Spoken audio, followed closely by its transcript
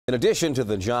In addition to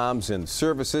the jobs and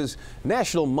services,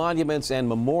 national monuments and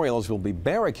memorials will be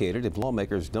barricaded if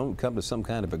lawmakers don't come to some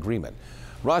kind of agreement.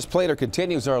 Roz Plater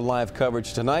continues our live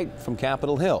coverage tonight from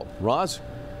Capitol Hill. Roz?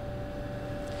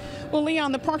 Well,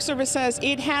 Leon, the Park Service says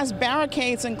it has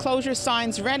barricades and closure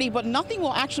signs ready, but nothing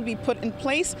will actually be put in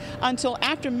place until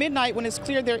after midnight when it's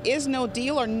clear there is no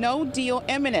deal or no deal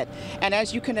imminent. And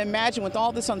as you can imagine, with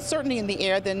all this uncertainty in the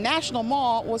air, the National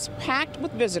Mall was packed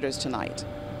with visitors tonight.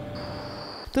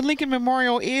 The Lincoln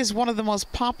Memorial is one of the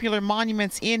most popular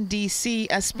monuments in D.C.,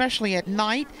 especially at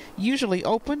night, usually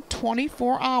open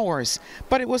 24 hours.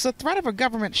 But it was the threat of a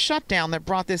government shutdown that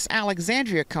brought this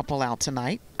Alexandria couple out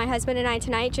tonight. My husband and I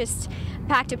tonight just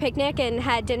packed a picnic and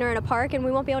had dinner in a park, and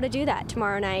we won't be able to do that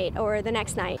tomorrow night or the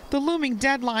next night. The looming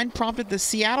deadline prompted the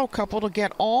Seattle couple to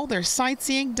get all their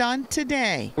sightseeing done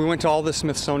today. We went to all the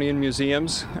Smithsonian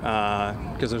museums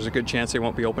because there's a good chance they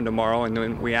won't be open tomorrow, and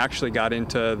then we actually got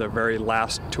into the very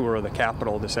last tour of the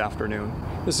Capitol this afternoon.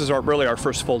 This is really our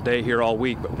first full day here all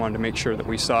week, but we wanted to make sure that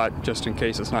we saw it just in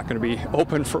case it's not going to be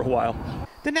open for a while.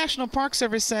 The National Park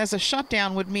Service says a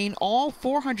shutdown would mean all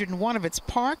 401 of its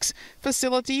parks,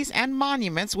 facilities, and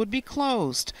monuments would be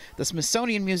closed. The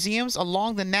Smithsonian museums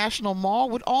along the National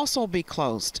Mall would also be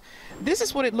closed. This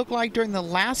is what it looked like during the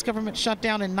last government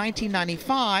shutdown in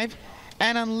 1995,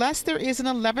 and unless there is an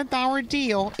 11th hour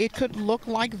deal, it could look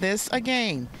like this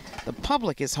again. The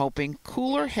public is hoping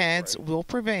cooler heads will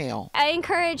prevail. I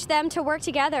encourage them to work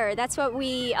together. That's what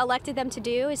we elected them to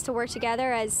do, is to work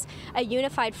together as a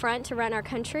unified front to run our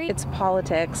country. It's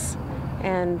politics,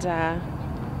 and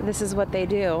this is what they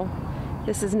do.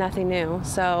 This is nothing new.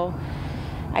 So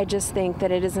I just think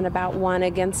that it isn't about one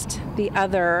against the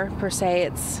other per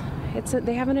se.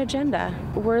 They have an agenda.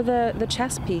 We're the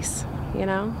chess piece, you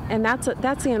know, and that's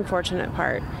the unfortunate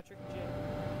part.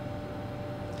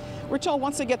 We're told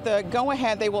once they get the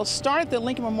go-ahead, they will start at the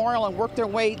Lincoln Memorial and work their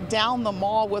way down the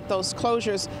mall with those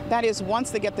closures. That is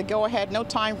once they get the go-ahead. No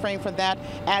time frame for that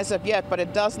as of yet, but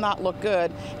it does not look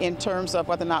good in terms of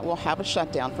whether or not we'll have a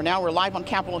shutdown. For now, we're live on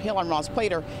Capitol Hill. I'm Roz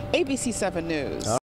Plater, ABC 7 News.